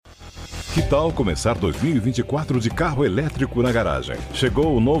Que tal começar 2024 de carro elétrico na garagem?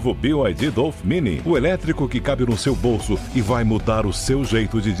 Chegou o novo BYD Dolph Mini, o elétrico que cabe no seu bolso e vai mudar o seu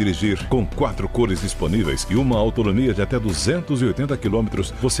jeito de dirigir. Com 4 cores disponíveis e uma autonomia de até 280 km,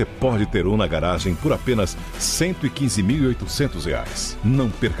 você pode ter um na garagem por apenas R$ 115.800. Não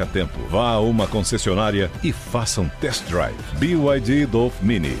perca tempo. Vá a uma concessionária e faça um test drive. BYD Dolph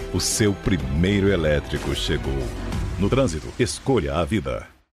Mini, o seu primeiro elétrico chegou. No trânsito, escolha a vida.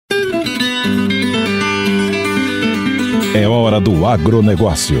 É hora do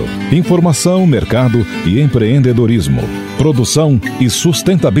agronegócio. Informação, mercado e empreendedorismo. Produção e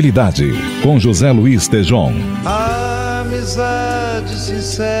sustentabilidade. Com José Luiz Tejon. A amizade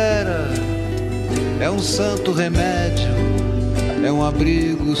sincera é um santo remédio, é um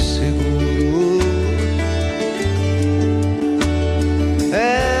abrigo seguro.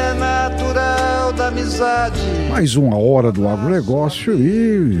 É natural da amizade. Mais uma hora do agronegócio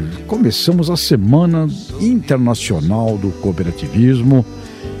e começamos a Semana Internacional do Cooperativismo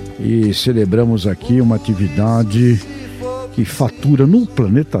e celebramos aqui uma atividade que fatura no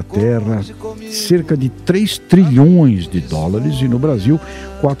planeta Terra cerca de 3 trilhões de dólares e no Brasil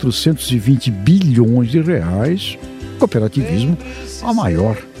 420 bilhões de reais. Cooperativismo, a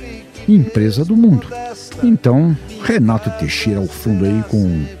maior empresa do mundo. Então, Renato Teixeira ao fundo aí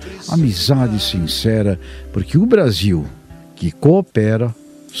com amizade sincera, porque o Brasil que coopera,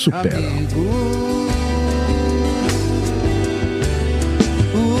 supera.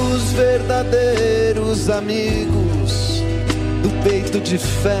 Os verdadeiros amigos do peito de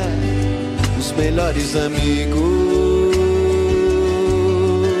fé, os melhores amigos,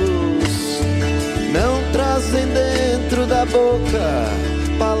 não trazem dentro da boca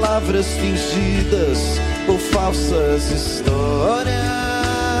palavras fingidas ou falsas histórias.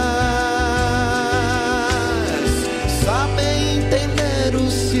 Sabem entender o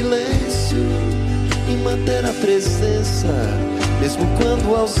silêncio e manter a presença, mesmo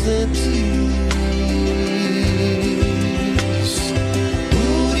quando ausentes.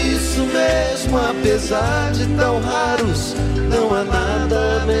 Por isso mesmo, apesar de tão raros, não há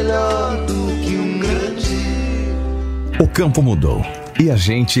nada melhor do que um grande. O campo mudou e a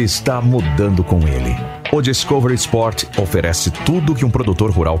gente está mudando com ele. O Discovery Sport oferece tudo o que um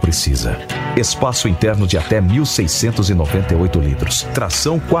produtor rural precisa. Espaço interno de até 1.698 litros.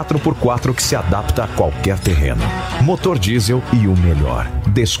 Tração 4x4 que se adapta a qualquer terreno. Motor diesel e o melhor.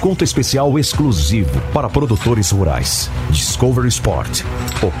 Desconto especial exclusivo para produtores rurais. Discovery Sport.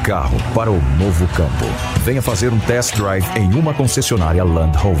 O carro para o novo campo. Venha fazer um test drive em uma concessionária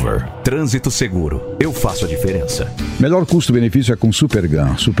Land Rover. Trânsito seguro. Eu faço a diferença. Melhor custo-benefício é com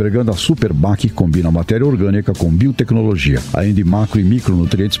Supergun. Supergun da Superbac combina matéria orgânica com biotecnologia, além de macro e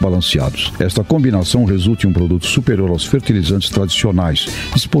micronutrientes balanceados. Esta combinação resulta em um produto superior aos fertilizantes tradicionais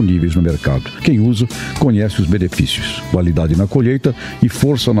disponíveis no mercado. Quem usa, conhece os benefícios, qualidade na colheita e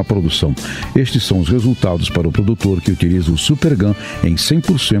força na produção. Estes são os resultados para o produtor que utiliza o Supergun em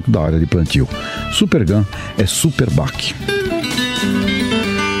 100% da área de plantio. Supergun é Superbac.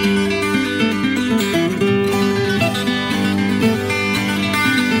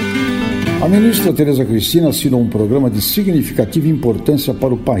 A ministra Tereza Cristina assinou um programa de significativa importância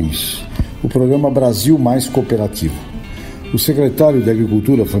para o país, o programa Brasil Mais Cooperativo. O secretário de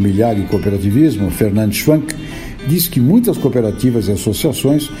Agricultura, Familiar e Cooperativismo, Fernando Schwank, diz que muitas cooperativas e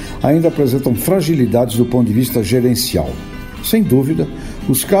associações ainda apresentam fragilidades do ponto de vista gerencial. Sem dúvida,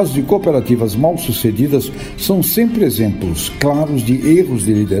 os casos de cooperativas mal-sucedidas são sempre exemplos claros de erros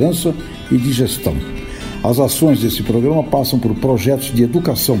de liderança e de gestão. As ações desse programa passam por projetos de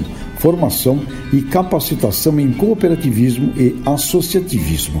educação, formação e capacitação em cooperativismo e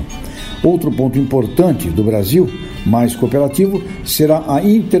associativismo. Outro ponto importante do Brasil mais cooperativo será a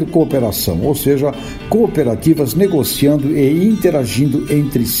intercooperação, ou seja, cooperativas negociando e interagindo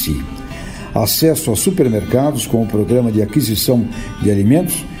entre si. Acesso a supermercados com o Programa de Aquisição de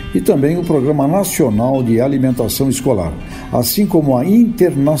Alimentos e também o Programa Nacional de Alimentação Escolar, assim como a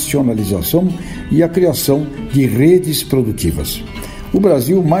internacionalização e a criação de redes produtivas. O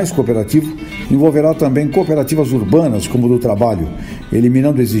Brasil mais cooperativo envolverá também cooperativas urbanas como do trabalho,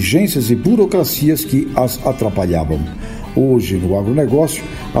 eliminando exigências e burocracias que as atrapalhavam. Hoje, no agronegócio,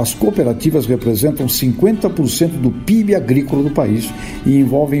 as cooperativas representam 50% do PIB agrícola do país e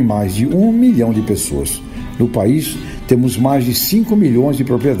envolvem mais de 1 milhão de pessoas. No país, temos mais de 5 milhões de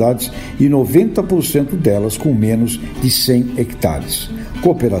propriedades e 90% delas com menos de 100 hectares.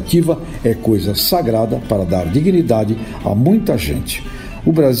 Cooperativa é coisa sagrada para dar dignidade a muita gente.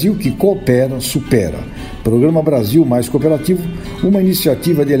 O Brasil que coopera, supera. Programa Brasil Mais Cooperativo, uma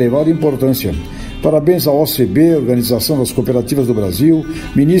iniciativa de elevada importância. Parabéns à OCB, Organização das Cooperativas do Brasil,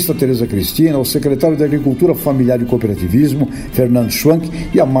 ministra Tereza Cristina, ao secretário de Agricultura Familiar e Cooperativismo, Fernando Schwank,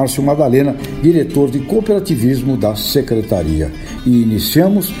 e a Márcio Madalena, diretor de Cooperativismo da Secretaria. E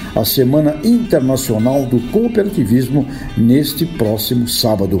iniciamos a Semana Internacional do Cooperativismo neste próximo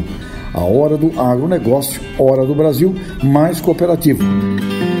sábado. A hora do agronegócio, hora do Brasil mais cooperativo.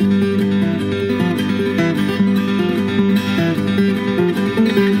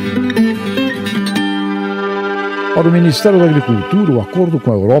 Para o Ministério da Agricultura, o acordo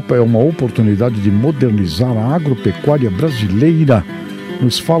com a Europa é uma oportunidade de modernizar a agropecuária brasileira.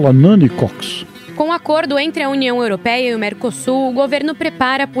 Nos fala Nani Cox. Com o acordo entre a União Europeia e o Mercosul, o governo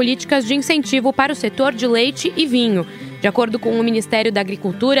prepara políticas de incentivo para o setor de leite e vinho. De acordo com o Ministério da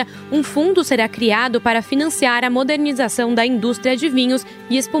Agricultura, um fundo será criado para financiar a modernização da indústria de vinhos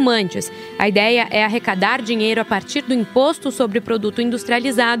e espumantes. A ideia é arrecadar dinheiro a partir do imposto sobre o produto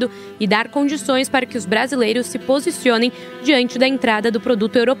industrializado e dar condições para que os brasileiros se posicionem diante da entrada do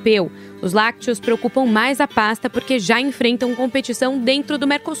produto europeu. Os lácteos preocupam mais a pasta porque já enfrentam competição dentro do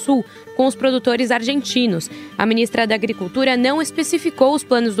Mercosul, com os produtores argentinos. A ministra da Agricultura não especificou os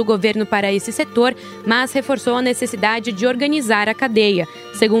planos do governo para esse setor, mas reforçou a necessidade de organizar a cadeia.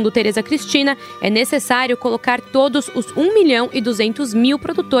 Segundo Tereza Cristina, é necessário colocar todos os 1.200.000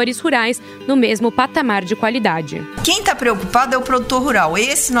 produtores rurais no mesmo patamar de qualidade. Quem está preocupado é o produtor rural.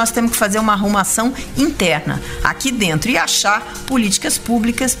 Esse nós temos que fazer uma arrumação interna aqui dentro e achar políticas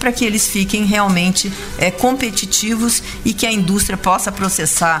públicas para que eles fiquem realmente competitivos e que a indústria possa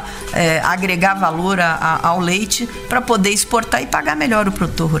processar, agregar valor ao leite para poder exportar e pagar melhor o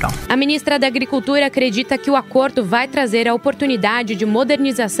produtor rural. A ministra da Agricultura acredita que o acordo vai trazer a oportunidade de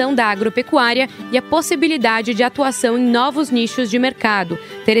modernização da agropecuária e a possibilidade de atuação em novos nichos de mercado.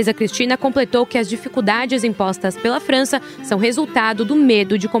 Tereza Cristina completou que as dificuldades impostas pela França são resultado do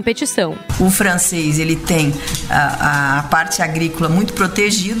medo de competição. O francês ele tem a parte agrícola muito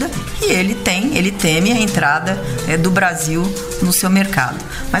protegida e ele teme a entrada do Brasil no seu mercado.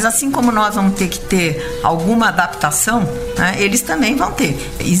 Mas assim como nós vamos ter que ter alguma adaptação, eles também vão ter.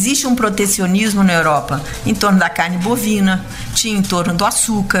 Existe um protecionismo na Europa em torno da carne bovina, em torno do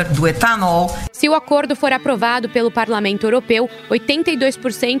açúcar, do etanol. Se o acordo for aprovado pelo Parlamento Europeu,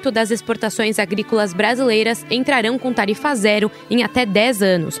 82% das exportações agrícolas brasileiras entrarão com tarifa zero em até 10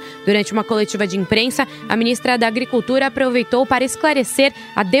 anos. Durante uma coletiva de imprensa, a ministra da Agricultura aproveitou para esclarecer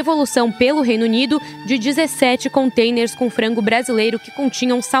a devolução pelo Reino Unido de 17 contêineres com frango brasileiro que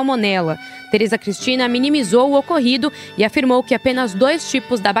continham salmonela. Tereza Cristina minimizou o ocorrido e afirmou que apenas 2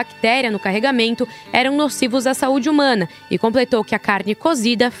 tipos da bactéria no carregamento eram nocivos à saúde humana e completou que a carne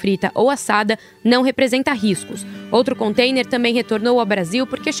cozida, frita ou assada não representa riscos. Outro container também retornou ao Brasil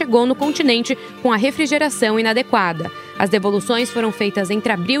porque chegou no continente com a refrigeração inadequada. As devoluções foram feitas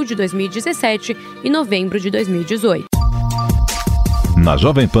entre abril de 2017 e novembro de 2018. Na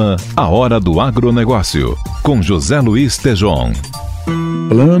Jovem Pan, a hora do agronegócio, com José Luiz Tejon.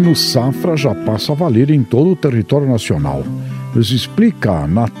 Plano Safra já passa a valer em todo o território nacional. Nos explica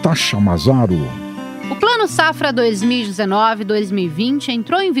Natasha Mazaro. O Plano Safra 2019-2020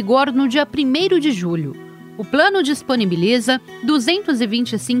 entrou em vigor no dia 1º de julho. O plano disponibiliza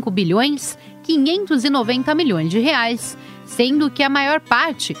 225 bilhões 590 milhões de reais, sendo que a maior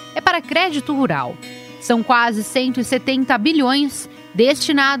parte é para crédito rural. São quase 170 bilhões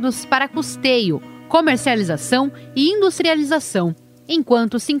destinados para custeio, comercialização e industrialização,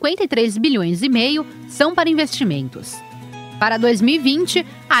 enquanto 53 bilhões e meio são para investimentos. Para 2020,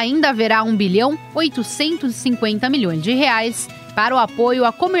 ainda haverá 1 bilhão 850 milhões de reais para o apoio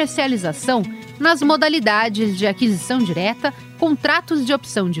à comercialização nas modalidades de aquisição direta, contratos de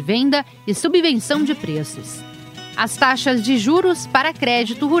opção de venda e subvenção de preços. As taxas de juros para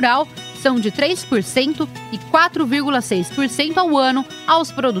crédito rural são de 3% e 4,6% ao ano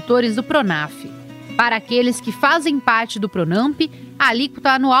aos produtores do Pronaf. Para aqueles que fazem parte do Pronamp, a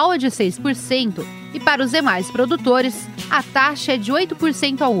alíquota anual é de 6% e para os demais produtores, a taxa é de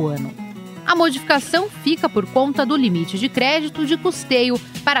 8% ao ano. A modificação fica por conta do limite de crédito de custeio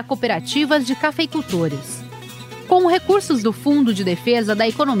para cooperativas de cafeicultores. Com recursos do Fundo de Defesa da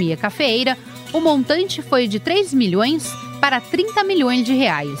Economia Cafeeira, o montante foi de 3 milhões para 30 milhões de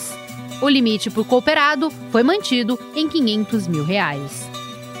reais. O limite por cooperado foi mantido em 500 mil reais.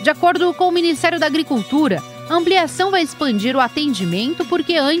 De acordo com o Ministério da Agricultura, a ampliação vai expandir o atendimento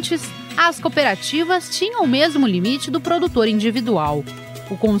porque antes as cooperativas tinham o mesmo limite do produtor individual.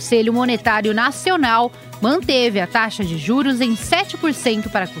 O Conselho Monetário Nacional manteve a taxa de juros em 7%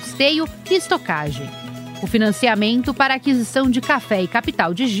 para custeio e estocagem. O financiamento para aquisição de café e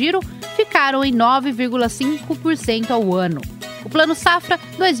capital de giro ficaram em 9,5% ao ano. O Plano Safra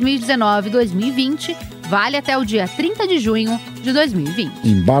 2019-2020 vale até o dia 30 de junho de 2020.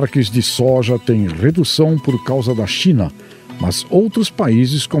 Embarques de soja têm redução por causa da China, mas outros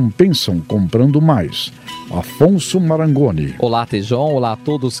países compensam comprando mais. Afonso Marangoni. Olá, Tejon. Olá a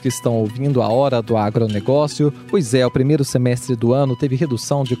todos que estão ouvindo a Hora do Agronegócio. Pois é, o primeiro semestre do ano teve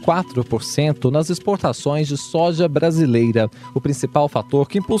redução de 4% nas exportações de soja brasileira. O principal fator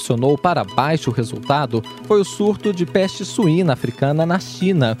que impulsionou para baixo o resultado foi o surto de peste suína africana na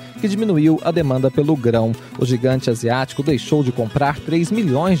China, que diminuiu a demanda pelo grão. O gigante asiático deixou de comprar 3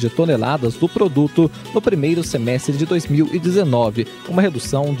 milhões de toneladas do produto no primeiro semestre de 2019, uma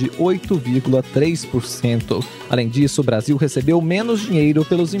redução de 8,3%. Além disso, o Brasil recebeu menos dinheiro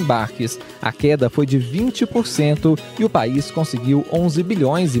pelos embarques. A queda foi de 20% e o país conseguiu 11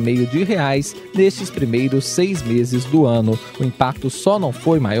 bilhões e meio de reais nestes primeiros 6 meses do ano. O impacto só não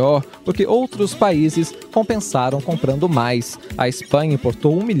foi maior porque outros países compensaram comprando mais. A Espanha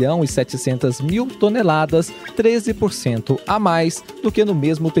importou 1.700.000 toneladas, 13% a mais do que no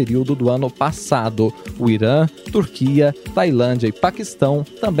mesmo período do ano passado. O Irã, Turquia, Tailândia e Paquistão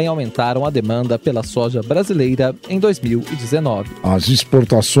também aumentaram a demanda pela soja brasileira em 2019. As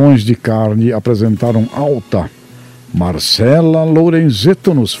exportações de carne apresentaram alta. Marcela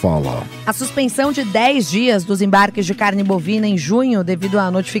Lorenzetto nos fala. A suspensão de 10 dias dos embarques de carne bovina em junho devido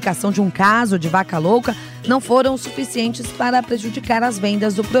à notificação de um caso de vaca louca não foram suficientes para prejudicar as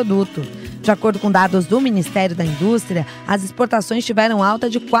vendas do produto. De acordo com dados do Ministério da Indústria, as exportações tiveram alta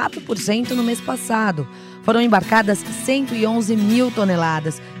de 4% no mês passado. Foram embarcadas 111 mil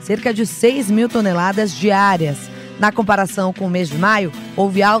toneladas, cerca de 6 mil toneladas diárias. Na comparação com o mês de maio,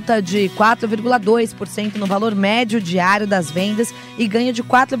 houve alta de 4,2% no valor médio diário das vendas e ganho de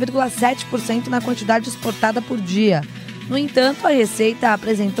 4,7% na quantidade exportada por dia. No entanto, a receita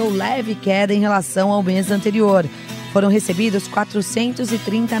apresentou leve queda em relação ao mês anterior. Foram recebidos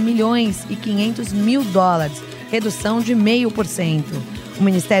 430 milhões e 500 mil dólares, redução de 0,5%. O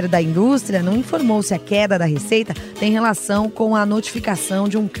Ministério da Indústria não informou se a queda da receita tem relação com a notificação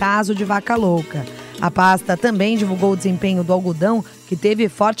de um caso de vaca louca. A pasta também divulgou o desempenho do algodão, que teve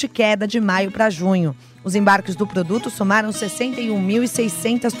forte queda de maio para junho. Os embarques do produto somaram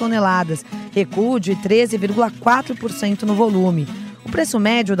 61.600 toneladas, recuo de 13,4% no volume. O preço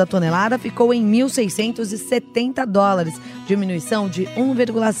médio da tonelada ficou em 1.670 dólares, diminuição de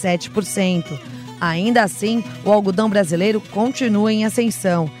 1,7%. Ainda assim, o algodão brasileiro continua em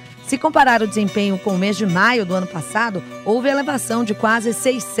ascensão. Se comparar o desempenho com o mês de maio do ano passado, houve elevação de quase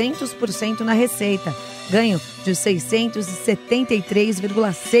 600% na receita, ganho de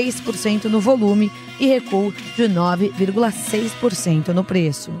 673,6% no volume e recuo de 9,6% no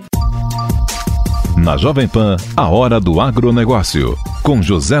preço. Na Jovem Pan, a Hora do Agronegócio, com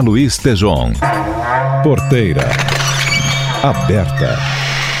José Luiz Tejon. Porteira aberta.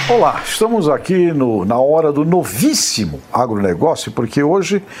 Olá, estamos aqui na hora do novíssimo agronegócio, porque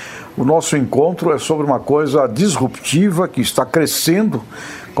hoje o nosso encontro é sobre uma coisa disruptiva que está crescendo,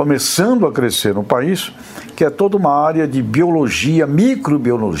 começando a crescer no país, que é toda uma área de biologia,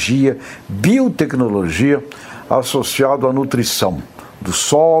 microbiologia, biotecnologia associado à nutrição do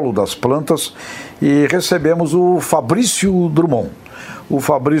solo, das plantas, e recebemos o Fabrício Drummond. O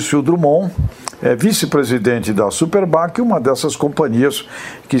Fabrício Drummond é vice-presidente da Superbac, uma dessas companhias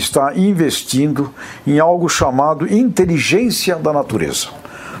que está investindo em algo chamado inteligência da natureza.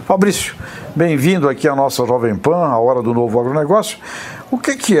 Fabrício, bem-vindo aqui à nossa Jovem Pan, a hora do novo agronegócio. O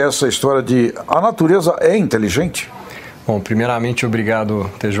que é essa história de a natureza é inteligente? Bom, primeiramente, obrigado,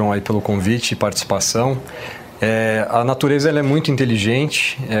 Tejon, aí pelo convite e participação. A natureza ela é muito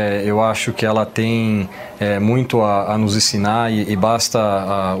inteligente, eu acho que ela tem muito a nos ensinar e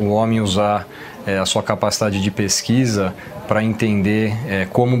basta o homem usar a sua capacidade de pesquisa para entender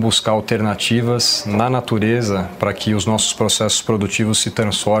como buscar alternativas na natureza para que os nossos processos produtivos se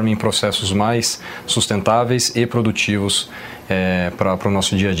transformem em processos mais sustentáveis e produtivos para o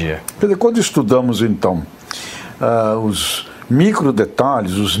nosso dia a dia. Quando estudamos então os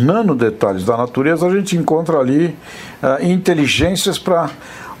microdetalhes, os nanodetalhes da natureza, a gente encontra ali inteligências para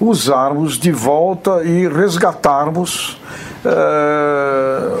usarmos de volta e resgatarmos,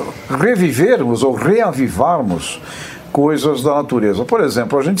 revivermos ou reavivarmos coisas da natureza. Por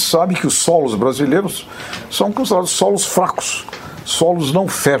exemplo, a gente sabe que os solos brasileiros são considerados solos fracos, solos não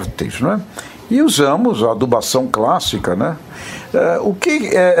férteis, né? E usamos a adubação clássica, né? O que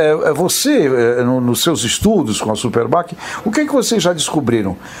você, nos seus estudos com a Superbac, o que vocês já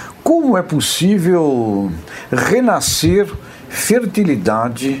descobriram? Como é possível renascer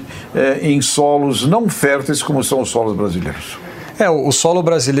fertilidade em solos não férteis como são os solos brasileiros? O solo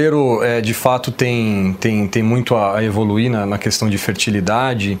brasileiro, de fato, tem muito a evoluir na questão de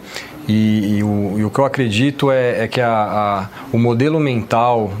fertilidade. E o que eu acredito é que o modelo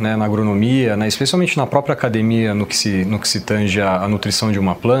mental, né, na agronomia, né, especialmente na própria academia, no que se tange a nutrição de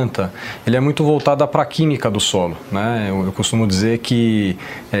uma planta, ele é muito voltado para a química do solo, né? Eu costumo dizer que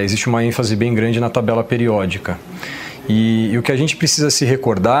existe uma ênfase bem grande na tabela periódica. E o que a gente precisa se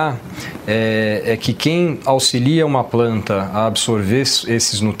recordar é que quem auxilia uma planta a absorver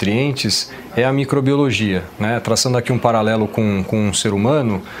esses nutrientes é a microbiologia, né? Traçando aqui um paralelo com um ser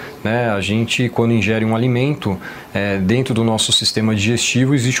humano, né? A gente, quando ingere um alimento, dentro do nosso sistema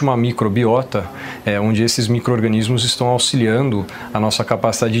digestivo existe uma microbiota, onde esses micro-organismos estão auxiliando a nossa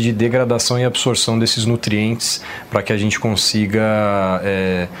capacidade de degradação e absorção desses nutrientes para que a gente consiga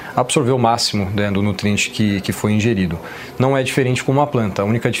absorver o máximo, né, do nutriente que foi ingerido. Não é diferente com uma planta, a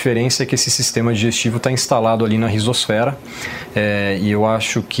única diferença é que esse sistema digestivo está instalado ali na rizosfera, e eu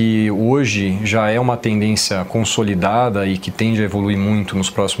acho que hoje já é uma tendência consolidada e que tende a evoluir muito nos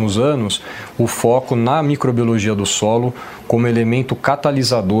próximos anos, o foco na microbiologia do solo como elemento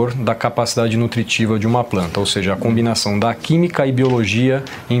catalisador da capacidade nutritiva de uma planta, ou seja, a combinação da química e biologia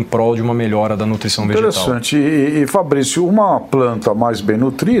em prol de uma melhora da nutrição vegetal. Interessante. E Fabrício, uma planta mais bem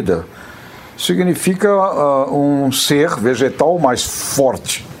nutrida significa um ser vegetal mais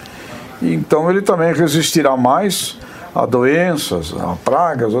forte. Então ele também resistirá mais a doenças, a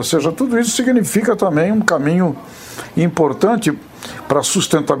pragas, ou seja, tudo isso significa também um caminho importante para a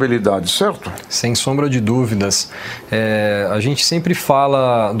sustentabilidade, certo? Sem sombra de dúvidas. A gente sempre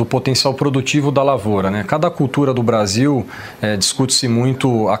fala do potencial produtivo da lavoura, né? Cada cultura do Brasil discute-se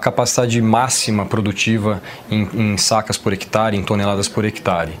muito a capacidade máxima produtiva em sacas por hectare, em toneladas por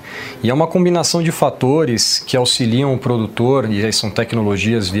hectare. E é uma combinação de fatores que auxiliam o produtor, e aí são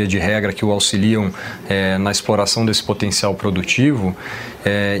tecnologias, via de regra, que o auxiliam na exploração desse potencial produtivo.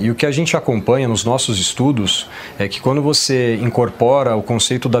 E o que a gente acompanha nos nossos estudos é que quando você incorpora o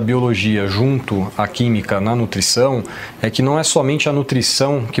conceito da biologia junto à química na nutrição, é que não é somente a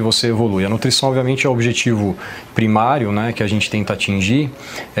nutrição que você evolui. A nutrição, obviamente, é o objetivo primário, né, que a gente tenta atingir.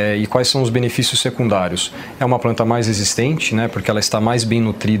 E quais são os benefícios secundários? É uma planta mais resistente, né, porque ela está mais bem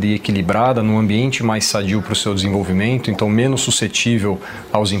nutrida e equilibrada, num ambiente mais sadio para o seu desenvolvimento, então menos suscetível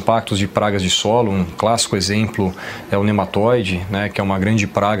aos impactos de pragas de solo. Um clássico exemplo é o nematóide, né, que é uma grande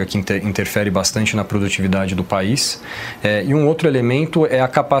praga que interfere bastante na produtividade do país. E um outro elemento é a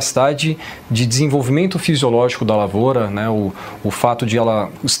capacidade de desenvolvimento fisiológico da lavoura, né? O fato de ela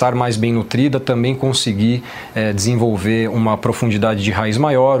estar mais bem nutrida também conseguir desenvolver uma profundidade de raiz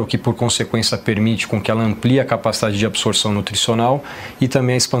maior, o que por consequência permite com que ela amplie a capacidade de absorção nutricional e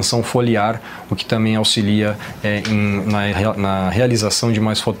também a expansão foliar, o que também auxilia na realização de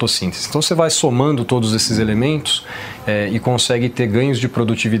mais fotossíntese. Então você vai somando todos esses elementos e consegue ter ganhos de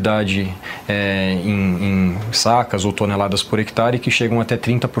produtividade em sacas ou toneladas por hectare que chegam até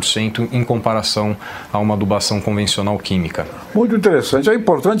 30% em comparação a uma adubação convencional química. Muito interessante. É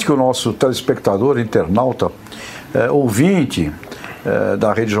importante que o nosso telespectador, internauta, ouvinte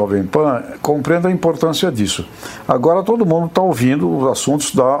da Rede Jovem Pan compreenda a importância disso. Agora todo mundo está ouvindo os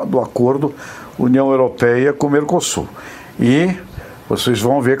assuntos do acordo União Europeia com o Mercosul. E vocês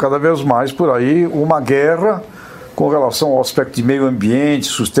vão ver cada vez mais por aí uma guerra com relação ao aspecto de meio ambiente,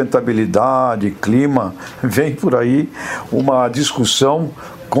 sustentabilidade, clima. Vem por aí uma discussão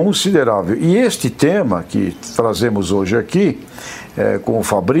considerável. E este tema que trazemos hoje aqui, com o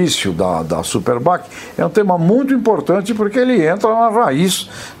Fabrício da Superbac, é um tema muito importante porque ele entra na raiz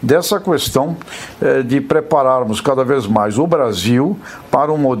dessa questão de prepararmos cada vez mais o Brasil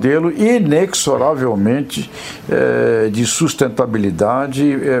para um modelo inexoravelmente de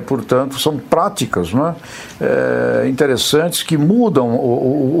sustentabilidade, portanto, são práticas, não é? Interessantes que mudam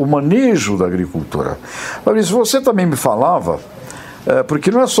o manejo da agricultura. Fabrício, você também me falava, porque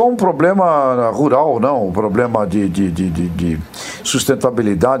não é só um problema rural, não, um problema de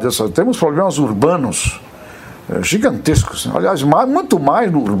sustentabilidade, temos problemas urbanos gigantescos, aliás, muito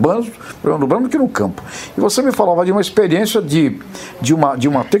mais no urbano do que no campo. E você me falava de uma experiência de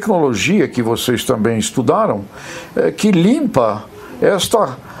uma tecnologia que vocês também estudaram, que limpa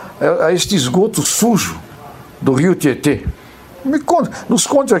este esgoto sujo do rio Tietê. Nos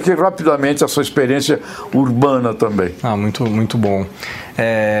conte aqui rapidamente a sua experiência urbana também. Muito bom.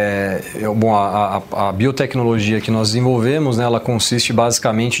 A biotecnologia que nós desenvolvemos, né, ela consiste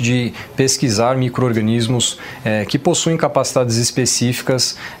basicamente de pesquisar micro-organismos que possuem capacidades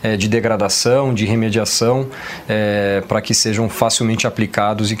específicas de degradação, de remediação, para que sejam facilmente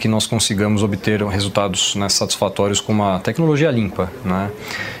aplicados e que nós consigamos obter resultados, né, satisfatórios com uma tecnologia limpa, né?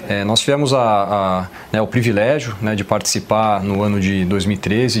 Nós tivemos o privilégio, né, de participar no ano de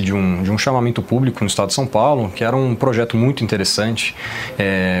 2013 de um chamamento público no estado de São Paulo, que era um projeto muito interessante,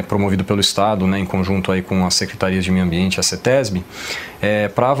 promovido pelo estado, né, em conjunto aí com as secretarias de meio ambiente, a CETESB,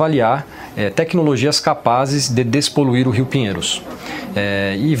 para avaliar tecnologias capazes de despoluir o Rio Pinheiros.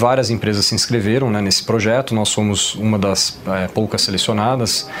 E várias empresas se inscreveram, né, nesse projeto. Nós fomos uma das poucas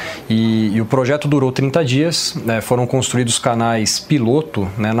selecionadas e o projeto durou 30 dias. Foram construídos canais piloto,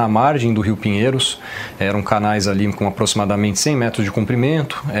 né, na margem do Rio Pinheiros. Eram canais ali com aproximadamente 100 metros de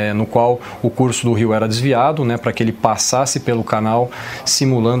comprimento, no qual o curso do rio era desviado, né, para que ele passasse pelo canal,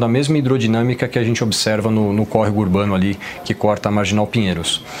 simulando a mesma hidrodinâmica que a gente observa no córrego urbano ali que corta a Marginal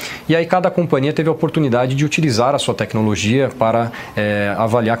Pinheiros. E aí cada companhia teve a oportunidade de utilizar a sua tecnologia para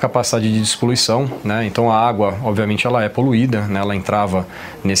avaliar a capacidade de despoluição, né? Então a água, obviamente, ela é poluída, né? Ela entrava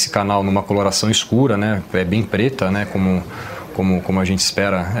nesse canal numa coloração escura, né? É bem preta, né? Como a gente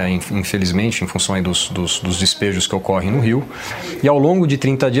espera, infelizmente, em função aí dos despejos que ocorrem no rio. E ao longo de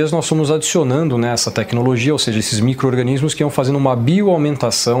 30 dias nós fomos adicionando, né, essa tecnologia, ou seja, esses micro-organismos que iam fazendo uma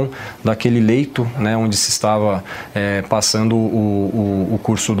bioaumentação daquele leito, né, onde se estava passando o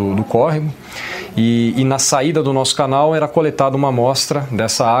curso do córrego. E na saída do nosso canal era coletada uma amostra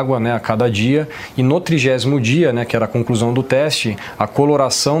dessa água, né, a cada dia, e no 30º dia, né, que era a conclusão do teste, a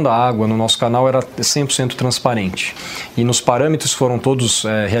coloração da água no nosso canal era 100% transparente. E nos parâmetros foram todos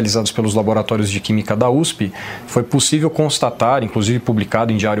realizados pelos laboratórios de química da USP, foi possível constatar, inclusive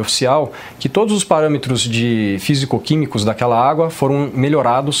publicado em diário oficial, que todos os parâmetros de físico-químicos daquela água foram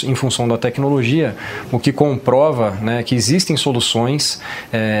melhorados em função da tecnologia, o que comprova, né, que existem soluções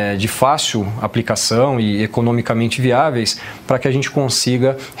de fácil aplicação e economicamente viáveis para que a gente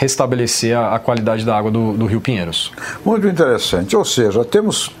consiga restabelecer a qualidade da água do Rio Pinheiros. Muito interessante, ou seja,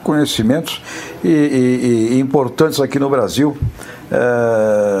 temos conhecimentos e importantes aqui no Brasil.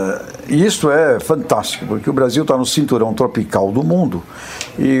 E isso é fantástico, porque o Brasil está no cinturão tropical do mundo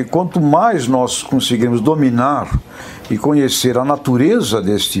e quanto mais nós conseguirmos dominar e conhecer a natureza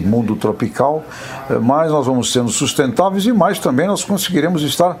deste mundo tropical, mais nós vamos sendo sustentáveis e mais também nós conseguiremos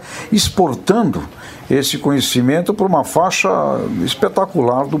estar exportando esse conhecimento para uma faixa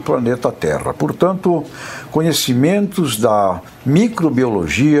espetacular do planeta Terra. Portanto, conhecimentos da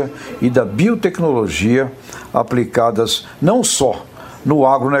microbiologia e da biotecnologia aplicadas não só no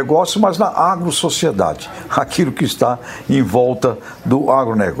agronegócio, mas na agrosociedade, aquilo que está em volta do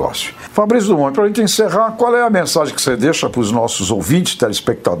agronegócio. Fabrício Dumont, para a gente encerrar, qual é a mensagem que você deixa para os nossos ouvintes,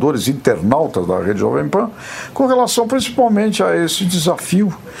 telespectadores, internautas da Rede Jovem Pan, com relação principalmente a esse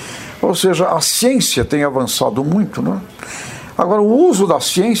desafio? Ou seja, a ciência tem avançado muito, né? Agora, o uso da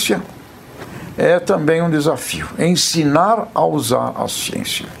ciência é também um desafio, ensinar a usar a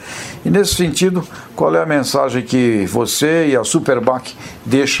ciência. E nesse sentido, qual é a mensagem que você e a Superbac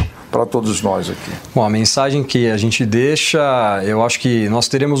deixam para todos nós aqui? Bom, a mensagem que a gente deixa, eu acho que nós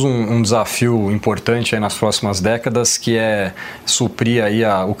teremos um desafio importante aí nas próximas décadas, que é suprir aí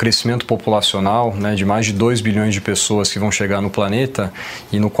o crescimento populacional, né, de mais de 2 bilhões de pessoas que vão chegar no planeta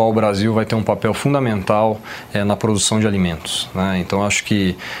e no qual o Brasil vai ter um papel fundamental na produção de alimentos, né? Então acho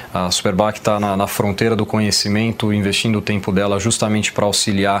que a Superbac está na fronteira do conhecimento, investindo o tempo dela justamente para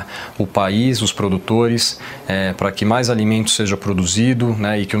auxiliar o país, os produtores, para que mais alimento seja produzido,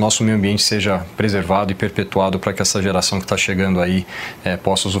 né, e que o nosso meio ambiente seja preservado e perpetuado para que essa geração que está chegando aí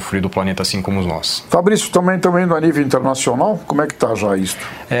possa usufruir do planeta assim como nós. Fabrício, também a nível internacional, como é que está já isso?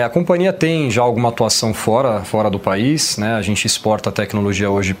 A companhia tem já alguma atuação fora do país, né? A gente exporta a tecnologia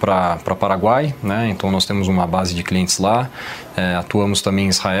hoje para Paraguai, né? Então nós temos uma base de clientes lá, atuamos também em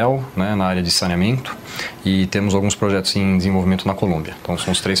Israel, né, na área de saneamento, e temos alguns projetos em desenvolvimento na Colômbia. Então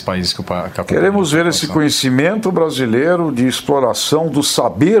são os 3 países que a queremos ver esse conhecimento brasileiro de exploração do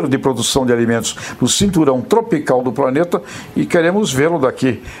saber de produção de alimentos no cinturão tropical do planeta e queremos vê-lo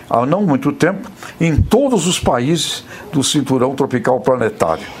daqui a não muito tempo em todos os países do cinturão tropical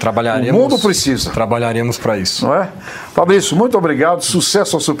planetário. O mundo precisa. Trabalharemos para isso. Não é? Fabrício, muito obrigado.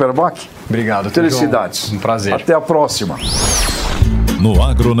 Sucesso ao Superbac. Obrigado. Felicidades. Um prazer. Até a próxima. No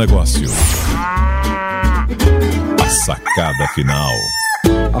agronegócio. A sacada final.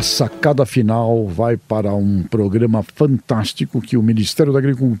 A sacada final vai para um programa fantástico que o Ministério da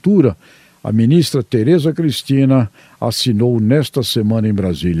Agricultura, a ministra Tereza Cristina, assinou nesta semana em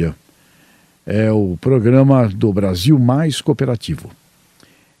Brasília. É o programa do Brasil Mais Cooperativo.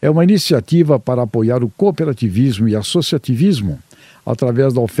 É uma iniciativa para apoiar o cooperativismo e associativismo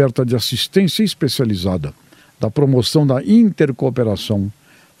através da oferta de assistência especializada, da promoção da intercooperação,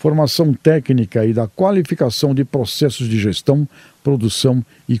 formação técnica e da qualificação de processos de gestão, produção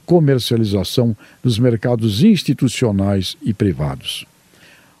e comercialização nos mercados institucionais e privados.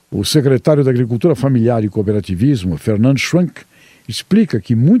 O secretário da Agricultura Familiar e Cooperativismo, Fernando Schwank, explica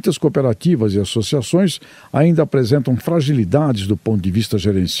que muitas cooperativas e associações ainda apresentam fragilidades do ponto de vista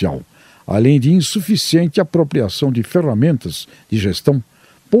gerencial, além de insuficiente apropriação de ferramentas de gestão,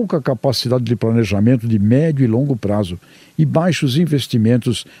 pouca capacidade de planejamento de médio e longo prazo e baixos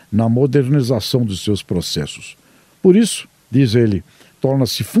investimentos na modernização dos seus processos. Por isso, diz ele,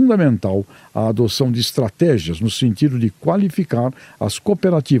 torna-se fundamental a adoção de estratégias no sentido de qualificar as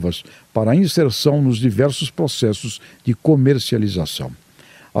cooperativas para a inserção nos diversos processos de comercialização.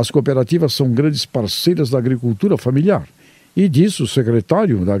 As cooperativas são grandes parceiras da agricultura familiar e, diz o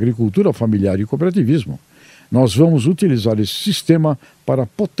secretário da Agricultura Familiar e Cooperativismo, nós vamos utilizar esse sistema para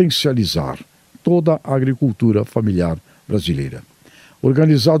potencializar toda a agricultura familiar brasileira.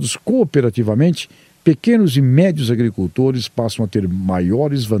 Organizados cooperativamente, pequenos e médios agricultores passam a ter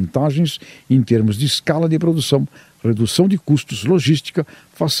maiores vantagens em termos de escala de produção, redução de custos, logística,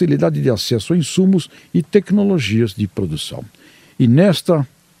 facilidade de acesso a insumos e tecnologias de produção. E nesta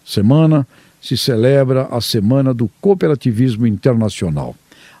semana se celebra a Semana do Cooperativismo Internacional.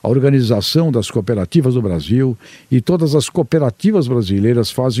 A Organização das Cooperativas do Brasil e todas as cooperativas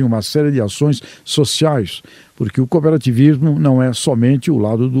brasileiras fazem uma série de ações sociais, porque o cooperativismo não é somente o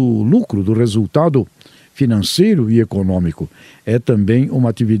lado do lucro, do resultado financeiro e econômico. É também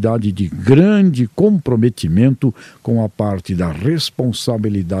uma atividade de grande comprometimento com a parte da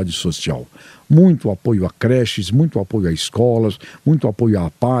responsabilidade social. Muito apoio a creches, muito apoio a escolas, muito apoio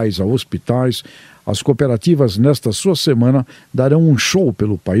a pais, a hospitais. As cooperativas, nesta sua semana, darão um show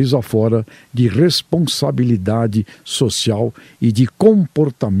pelo país afora de responsabilidade social e de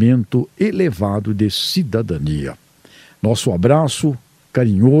comportamento elevado de cidadania. Nosso abraço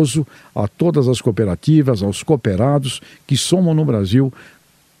carinhoso a todas as cooperativas, aos cooperados que somam no Brasil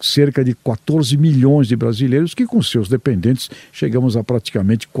cerca de 14 milhões de brasileiros, que com seus dependentes chegamos a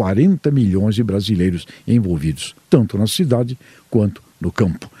praticamente 40 milhões de brasileiros envolvidos, tanto na cidade quanto no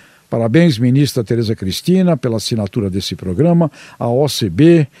campo. Parabéns, ministra Tereza Cristina, pela assinatura desse programa, à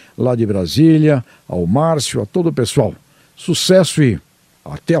OCB, lá de Brasília, ao Márcio, a todo o pessoal. Sucesso e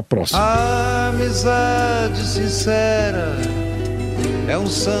até a próxima. A amizade sincera é um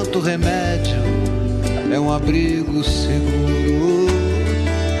santo remédio, é um abrigo seguro.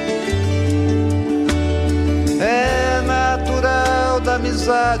 É natural da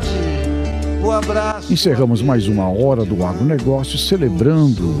amizade o abraço. Encerramos mais uma hora do agronegócio,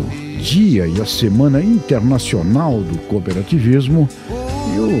 celebrando o Dia e a Semana Internacional do Cooperativismo.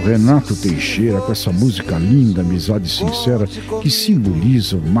 E o Renato Teixeira com essa música linda, Amizade Sincera, que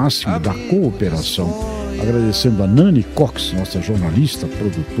simboliza o máximo da cooperação. Agradecendo a Nani Cox, nossa jornalista,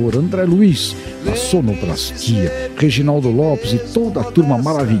 produtora, André Luiz, da Sonoplastia, Reginaldo Lopes e toda a turma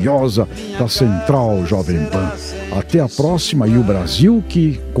maravilhosa da Central Jovem Pan. Até a próxima, e o Brasil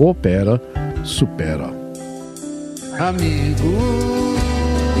que coopera, supera. Amigo,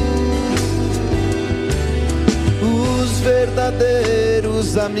 os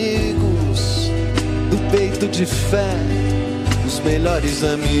verdadeiros amigos do peito de fé, os melhores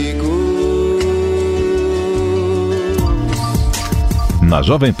amigos. Na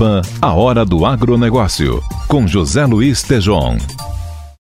Jovem Pan, a hora do agronegócio, com José Luiz Tejon.